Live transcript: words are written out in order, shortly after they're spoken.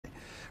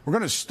We're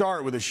going to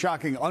start with a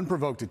shocking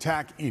unprovoked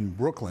attack in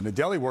Brooklyn. A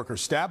deli worker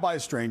stabbed by a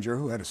stranger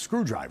who had a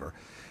screwdriver,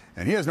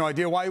 and he has no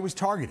idea why he was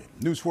targeted.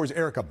 News 4's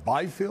Erica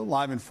Byfield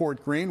live in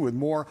Fort Greene with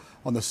more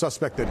on the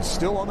suspect that is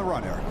still on the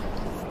run, Erica.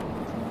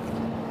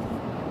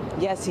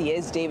 Yes, he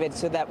is, David.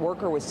 So that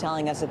worker was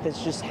telling us that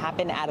this just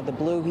happened out of the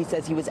blue. He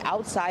says he was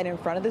outside in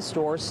front of the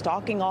store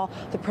stocking all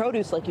the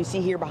produce like you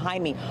see here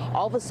behind me.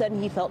 All of a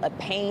sudden, he felt a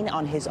pain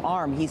on his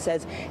arm. He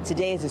says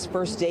today is his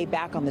first day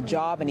back on the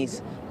job and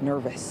he's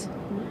nervous.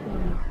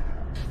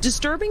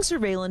 Disturbing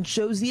surveillance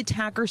shows the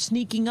attacker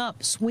sneaking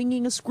up,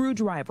 swinging a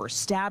screwdriver,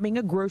 stabbing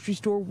a grocery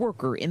store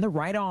worker in the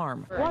right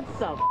arm. What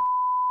the?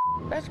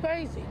 That's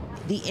crazy.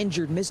 The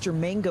injured Mr.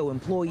 Mango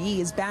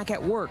employee is back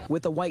at work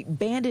with a white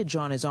bandage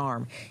on his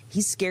arm.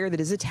 He's scared that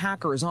his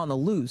attacker is on the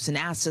loose and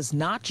asks us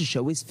not to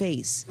show his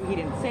face. He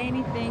didn't say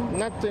anything?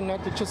 Nothing.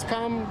 Just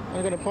come.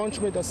 I'm going to punch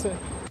me. That's it.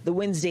 The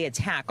Wednesday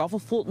attack off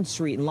of Fulton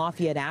Street and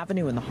Lafayette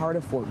Avenue in the heart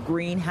of Fort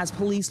Greene has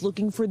police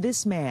looking for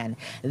this man.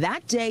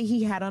 That day,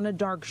 he had on a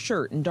dark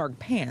shirt and dark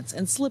pants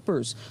and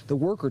slippers. The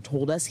worker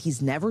told us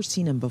he's never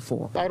seen him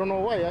before. I don't know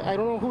why. I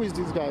don't know who is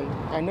this guy.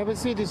 I never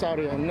see this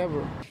area.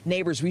 Never.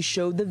 Neighbors we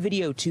showed the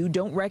video to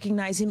don't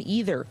recognize him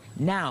either.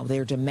 Now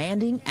they're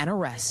demanding an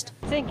arrest.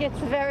 I think it's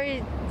very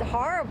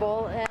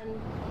horrible,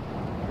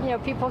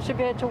 and people should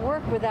be able to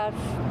work without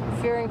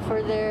fearing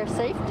for their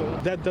safety.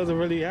 That doesn't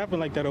really happen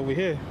like that over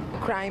here.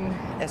 Crime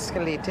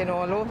escalating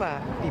all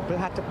over. People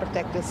have to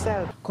protect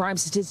themselves. Crime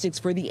statistics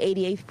for the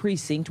 88th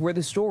precinct, where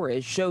the store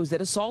is, shows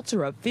that assaults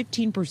are up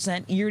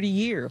 15% year to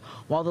year,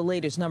 while the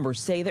latest numbers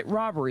say that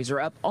robberies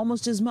are up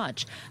almost as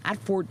much, at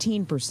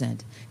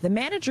 14%. The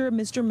manager of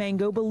Mr.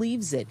 Mango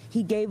believes it.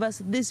 He gave us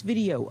this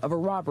video of a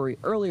robbery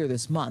earlier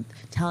this month,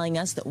 telling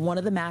us that one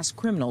of the masked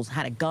criminals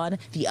had a gun,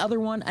 the other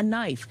one a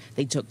knife.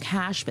 They took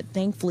cash, but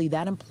thankfully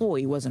that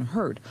employee wasn't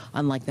hurt,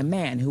 unlike the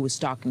man who was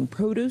stocking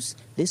produce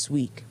this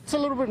week. It's a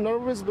little bit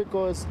nervous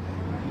because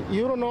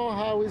you don't know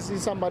how is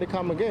somebody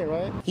come again,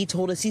 right? He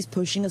told us he's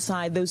pushing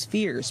aside those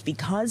fears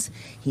because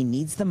he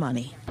needs the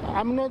money.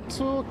 I'm not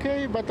too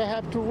okay, but I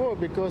have to work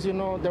because,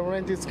 the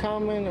rent is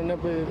coming and,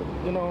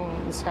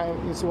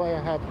 it's why I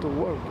have to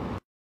work.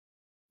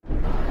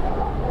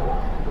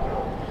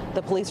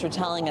 The police are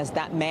telling us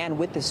that man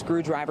with the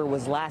screwdriver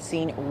was last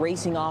seen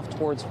racing off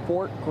towards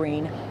Fort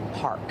Greene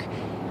Park.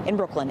 In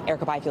Brooklyn,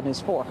 Erica Byfield, News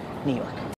 4, New York.